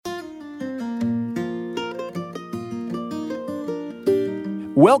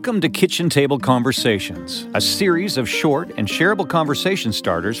Welcome to Kitchen Table Conversations, a series of short and shareable conversation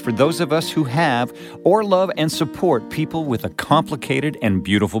starters for those of us who have or love and support people with a complicated and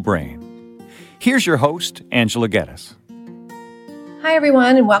beautiful brain. Here's your host, Angela Geddes. Hi,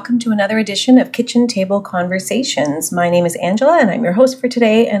 everyone, and welcome to another edition of Kitchen Table Conversations. My name is Angela, and I'm your host for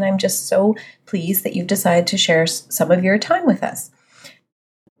today, and I'm just so pleased that you've decided to share some of your time with us.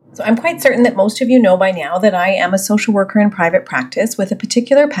 So I'm quite certain that most of you know by now that I am a social worker in private practice with a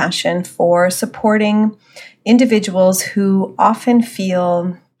particular passion for supporting individuals who often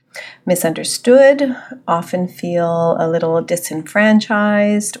feel misunderstood, often feel a little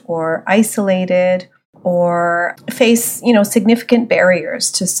disenfranchised or isolated, or face, significant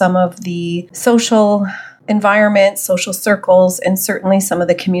barriers to some of the social environments, social circles, and certainly some of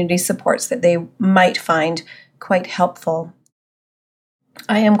the community supports that they might find quite helpful.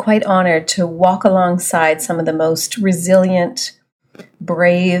 I am quite honored to walk alongside some of the most resilient,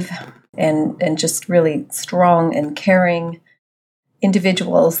 brave, and just really strong and caring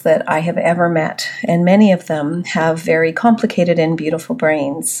individuals that I have ever met. And many of them have very complicated and beautiful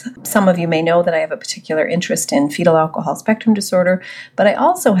brains. Some of you may know that I have a particular interest in fetal alcohol spectrum disorder, but I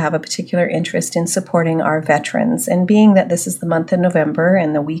also have a particular interest in supporting our veterans. And being that this is the month of November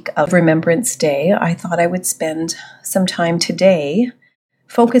and the week of Remembrance Day, I thought I would spend some time today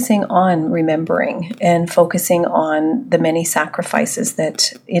focusing on remembering and focusing on the many sacrifices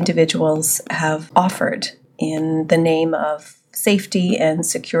that individuals have offered in the name of safety and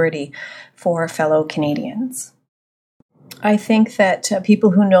security for fellow Canadians. I think that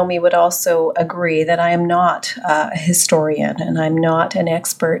people who know me would also agree that I am not a historian and I'm not an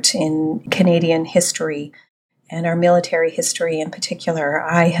expert in Canadian history and our military history in particular.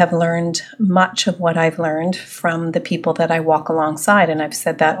 I have learned much of what I've learned from the people that I walk alongside, and I've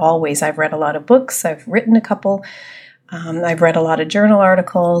said that always. I've read a lot of books, I've written a couple, I've read a lot of journal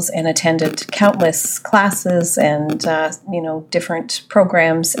articles and attended countless classes and, different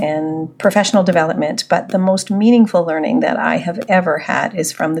programs and professional development. But the most meaningful learning that I have ever had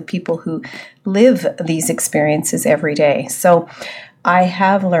is from the people who live these experiences every day. So I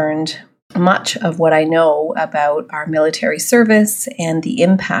have learned much of what I know about our military service and the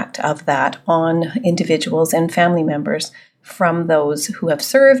impact of that on individuals and family members from those who have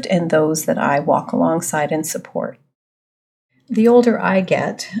served and those that I walk alongside and support. The older I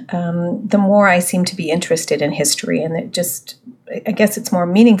get, the more I seem to be interested in history, and I guess it's more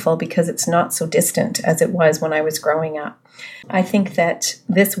meaningful because it's not so distant as it was when I was growing up. I think that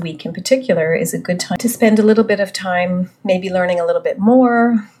this week in particular is a good time to spend a little bit of time maybe learning a little bit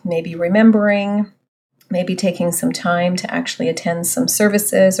more, maybe remembering, maybe taking some time to actually attend some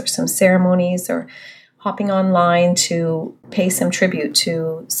services or some ceremonies, or hopping online to pay some tribute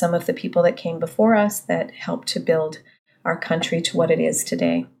to some of the people that came before us that helped to build our country to what it is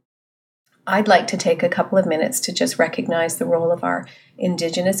today. I'd like to take a couple of minutes to just recognize the role of our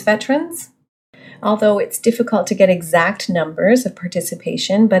Indigenous veterans. Although it's difficult to get exact numbers of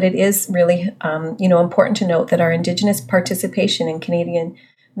participation, but it is really, important to note that our Indigenous participation in Canadian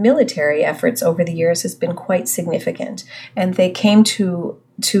military efforts over the years has been quite significant, and they came to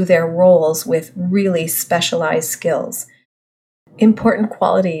their roles with really specialized skills. Important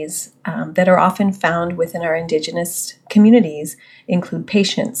qualities that are often found within our Indigenous communities include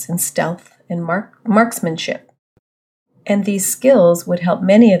patience and stealth and marksmanship. And these skills would help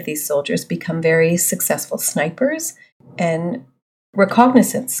many of these soldiers become very successful snipers and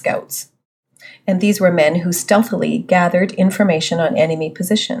reconnaissance scouts. And these were men who stealthily gathered information on enemy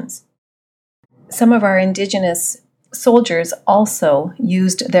positions. Some of our Indigenous soldiers also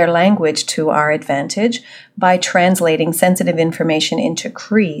used their language to our advantage by translating sensitive information into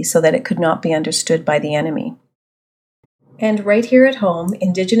Cree so that it could not be understood by the enemy. And right here at home,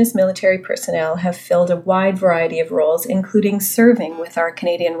 Indigenous military personnel have filled a wide variety of roles, including serving with our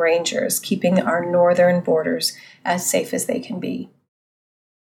Canadian Rangers, keeping our northern borders as safe as they can be.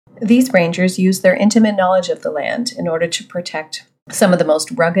 These Rangers use their intimate knowledge of the land in order to protect some of the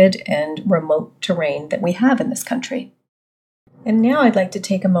most rugged and remote terrain that we have in this country. And now I'd like to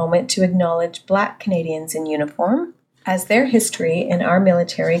take a moment to acknowledge Black Canadians in uniform, as their history in our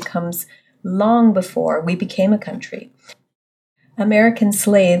military comes long before we became a country. American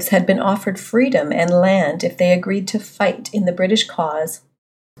slaves had been offered freedom and land if they agreed to fight in the British cause,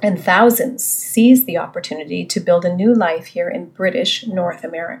 and thousands seized the opportunity to build a new life here in British North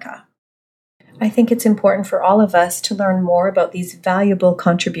America. I think it's important for all of us to learn more about these valuable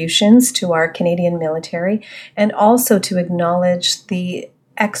contributions to our Canadian military, and also to acknowledge the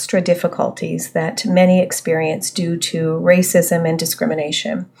extra difficulties that many experience due to racism and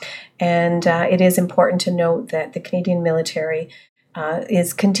discrimination. And it is important to note that the Canadian military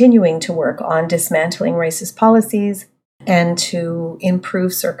is continuing to work on dismantling racist policies and to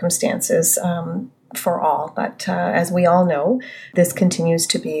improve circumstances for all. But as we all know, this continues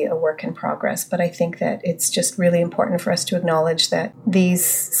to be a work in progress. But I think that it's just really important for us to acknowledge that these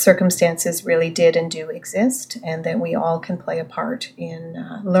circumstances really did and do exist, and that we all can play a part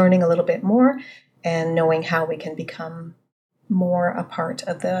in learning a little bit more and knowing how we can become more a part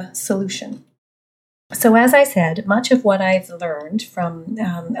of the solution. So as I said, much of what I've learned from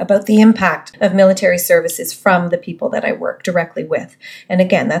about the impact of military service is from the people that I work directly with. And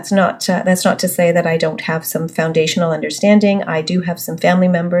again, that's not to say that I don't have some foundational understanding. I do have some family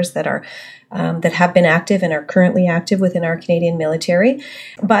members that are that have been active and are currently active within our Canadian military.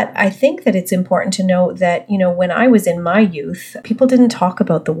 But I think that it's important to note that, when I was in my youth, people didn't talk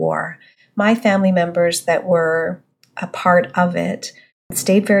about the war. My family members that were a part of it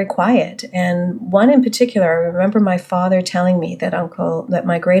stayed very quiet. And one in particular, I remember my father telling me that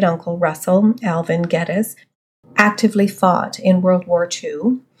my great uncle Russell Alvin Geddes actively fought in World War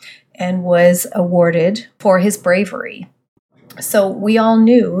II and was awarded for his bravery. So we all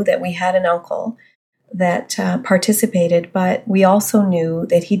knew that we had an uncle that participated, but we also knew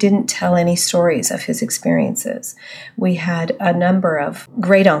that he didn't tell any stories of his experiences. We had a number of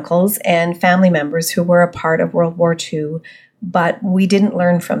great uncles and family members who were a part of World War II, but we didn't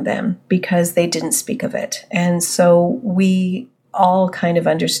learn from them because they didn't speak of it. And so we all kind of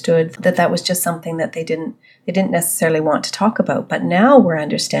understood that that was just something that they didn't necessarily want to talk about. But now we're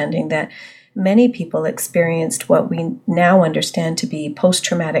understanding that many people experienced what we now understand to be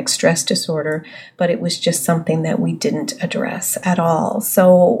post-traumatic stress disorder, but it was just something that we didn't address at all.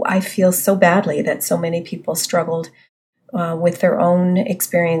 So I feel so badly that so many people struggled with their own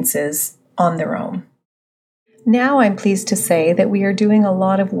experiences on their own. Now I'm pleased to say that we are doing a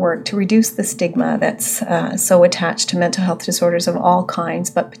lot of work to reduce the stigma that's so attached to mental health disorders of all kinds,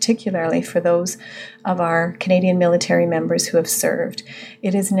 but particularly for those of our Canadian military members who have served.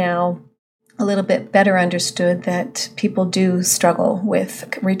 It is now a little bit better understood that people do struggle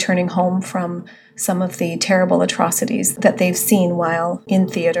with returning home from some of the terrible atrocities that they've seen while in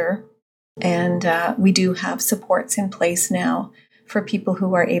theater. And we do have supports in place now for people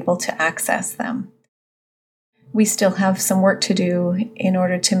who are able to access them. We still have some work to do in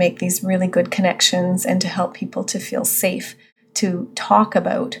order to make these really good connections and to help people to feel safe to talk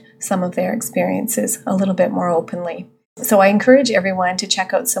about some of their experiences a little bit more openly. So I encourage everyone to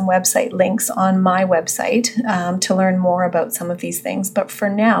check out some website links on my website to learn more about some of these things. But for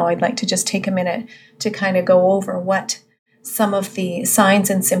now, I'd like to just take a minute to kind of go over what some of the signs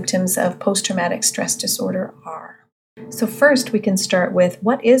and symptoms of post-traumatic stress disorder are. So first, we can start with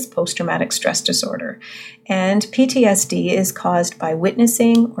what is post-traumatic stress disorder? And PTSD is caused by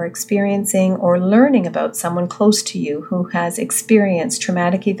witnessing or experiencing or learning about someone close to you who has experienced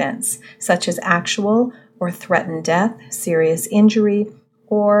traumatic events, such as actual or threatened death, serious injury,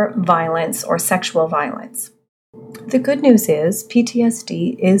 or violence or sexual violence. The good news is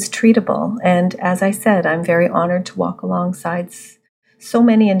PTSD is treatable. And as I said, I'm very honored to walk alongside so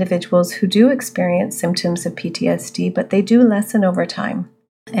many individuals who do experience symptoms of PTSD, but they do lessen over time,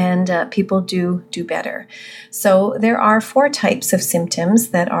 and people do better. So there are 4 types of symptoms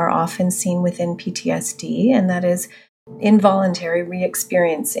that are often seen within PTSD, and that is involuntary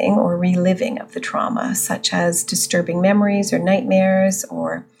re-experiencing or reliving of the trauma, such as disturbing memories or nightmares,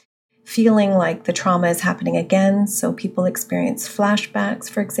 or feeling like the trauma is happening again. So people experience flashbacks,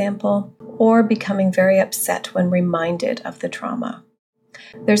 for example, or becoming very upset when reminded of the trauma.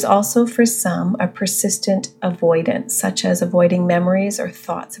 There's also for some a persistent avoidance, such as avoiding memories or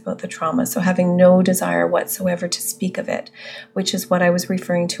thoughts about the trauma, so having no desire whatsoever to speak of it, which is what I was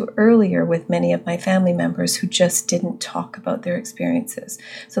referring to earlier with many of my family members who just didn't talk about their experiences.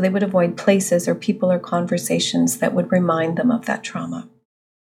 So they would avoid places or people or conversations that would remind them of that trauma.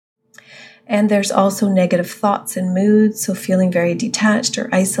 And there's also negative thoughts and moods, so feeling very detached or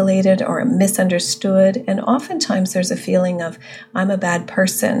isolated or misunderstood. And oftentimes there's a feeling of, I'm a bad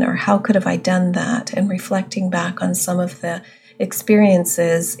person, or how could have I done that? And reflecting back on some of the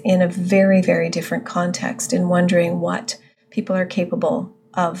experiences in a very, very different context and wondering what people are capable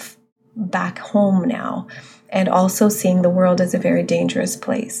of back home now. And also seeing the world as a very dangerous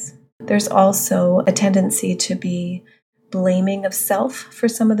place. There's also a tendency to be blaming of self for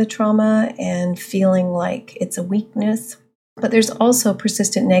some of the trauma and feeling like it's a weakness. But there's also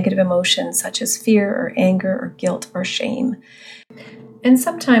persistent negative emotions such as fear or anger or guilt or shame. And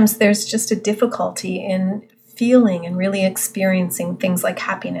sometimes there's just a difficulty in feeling and really experiencing things like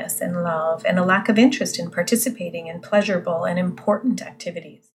happiness and love, and a lack of interest in participating in pleasurable and important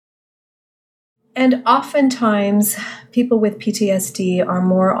activities. And oftentimes, people with PTSD are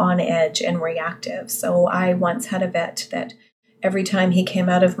more on edge and reactive. So I once had a vet that every time he came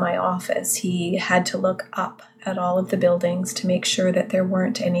out of my office, he had to look up at all of the buildings to make sure that there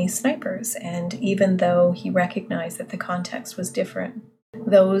weren't any snipers. And even though he recognized that the context was different,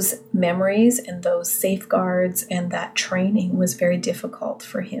 those memories and those safeguards and that training was very difficult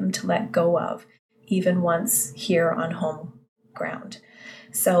for him to let go of, even once here on home ground.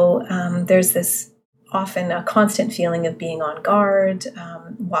 So there's this often a constant feeling of being on guard,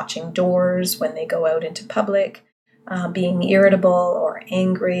 watching doors when they go out into public, being irritable or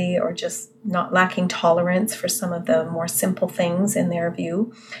angry or just not lacking tolerance for some of the more simple things in their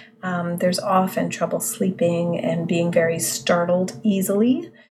view. There's often trouble sleeping and being very startled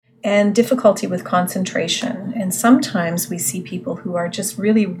easily and difficulty with concentration. And sometimes we see people who are just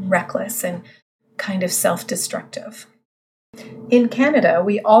really reckless and kind of self-destructive. In Canada,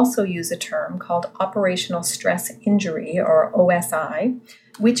 we also use a term called operational stress injury, or OSI,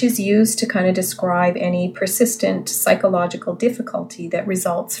 which is used to kind of describe any persistent psychological difficulty that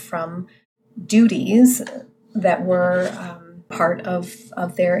results from duties that were part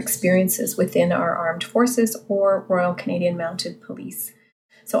of their experiences within our armed forces or Royal Canadian Mounted Police.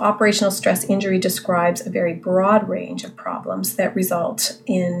 So operational stress injury describes a very broad range of problems that result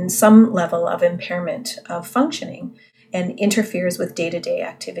in some level of impairment of functioning and interferes with day-to-day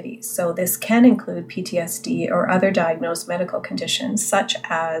activities. So this can include PTSD or other diagnosed medical conditions such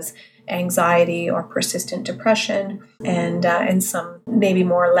as anxiety or persistent depression and some maybe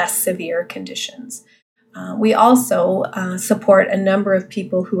more or less severe conditions. We also support a number of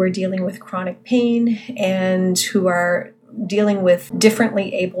people who are dealing with chronic pain and who are dealing with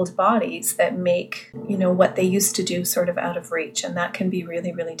differently abled bodies that make, what they used to do sort of out of reach. And that can be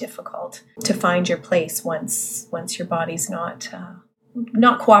really, really difficult to find your place once your body's not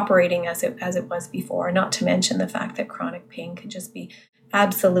cooperating as it was before, not to mention the fact that chronic pain can just be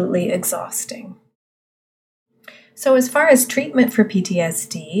absolutely exhausting. So as far as treatment for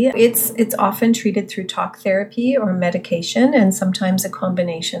PTSD, it's often treated through talk therapy or medication, and sometimes a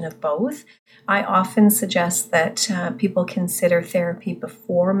combination of both. I often suggest that people consider therapy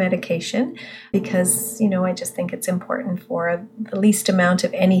before medication because, I just think it's important for the least amount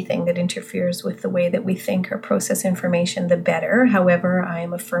of anything that interferes with the way that we think or process information, the better. However, I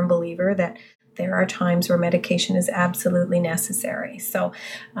am a firm believer that there are times where medication is absolutely necessary. So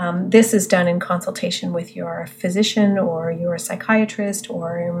this is done in consultation with your physician or your psychiatrist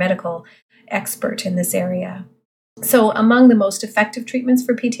or your medical expert in this area. So among the most effective treatments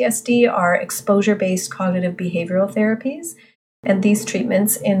for PTSD are exposure-based cognitive behavioral therapies. And these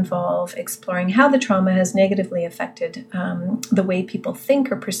treatments involve exploring how the trauma has negatively affected the way people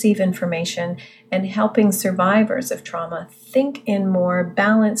think or perceive information and helping survivors of trauma think in more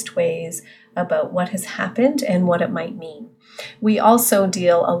balanced ways about what has happened and what it might mean. We also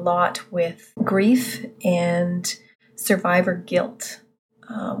deal a lot with grief and survivor guilt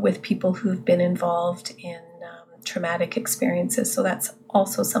with people who've been involved in traumatic experiences. So that's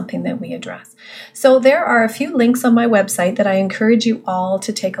also something that we address. So there are a few links on my website that I encourage you all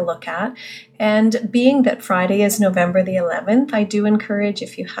to take a look at. And being that Friday is November the 11th, I do encourage,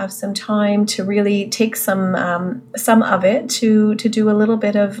 if you have some time, to really take some of it to do a little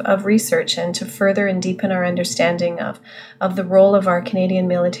bit of research and to further and deepen our understanding of the role of our Canadian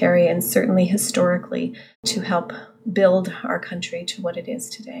military and certainly historically to help build our country to what it is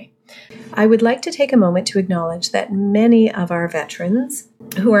today. I would like to take a moment to acknowledge that many of our veterans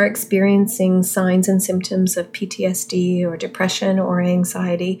who are experiencing signs and symptoms of PTSD or depression or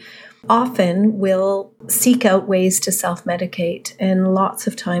anxiety often will seek out ways to self-medicate. And lots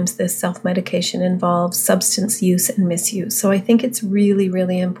of times this self-medication involves substance use and misuse. So I think it's really,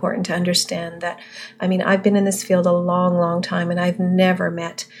 really important to understand that, I've been in this field a long, long time, and I've never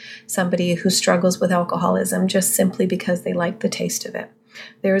met somebody who struggles with alcoholism just simply because they like the taste of it.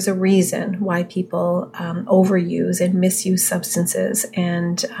 There is a reason why people overuse and misuse substances.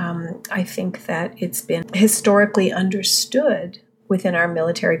 And I think that it's been historically understood within our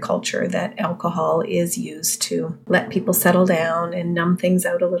military culture that alcohol is used to let people settle down and numb things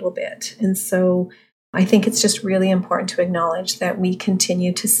out a little bit. And so I think it's just really important to acknowledge that we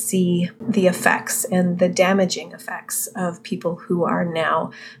continue to see the effects and the damaging effects of people who are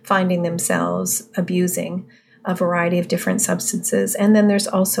now finding themselves abusing a variety of different substances. And then there's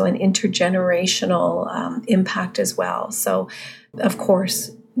also an intergenerational impact as well. So, of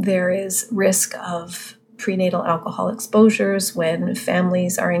course, there is risk of prenatal alcohol exposures when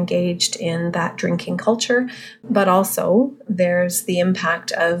families are engaged in that drinking culture, but also there's the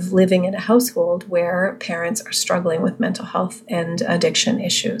impact of living in a household where parents are struggling with mental health and addiction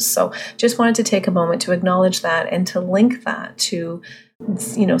issues. So just wanted to take a moment to acknowledge that and to link that to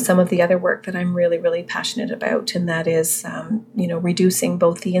some of the other work that I'm really, really passionate about, and that is, reducing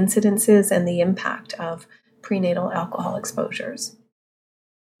both the incidences and the impact of prenatal alcohol exposures.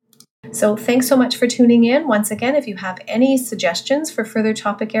 So thanks so much for tuning in. Once again, if you have any suggestions for further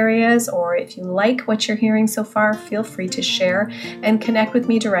topic areas, or if you like what you're hearing so far, feel free to share and connect with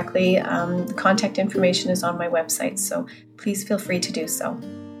me directly. Contact information is on my website, so please feel free to do so.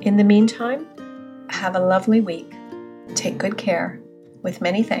 In the meantime, have a lovely week. Take good care. With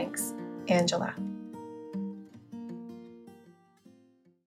many thanks, Angela.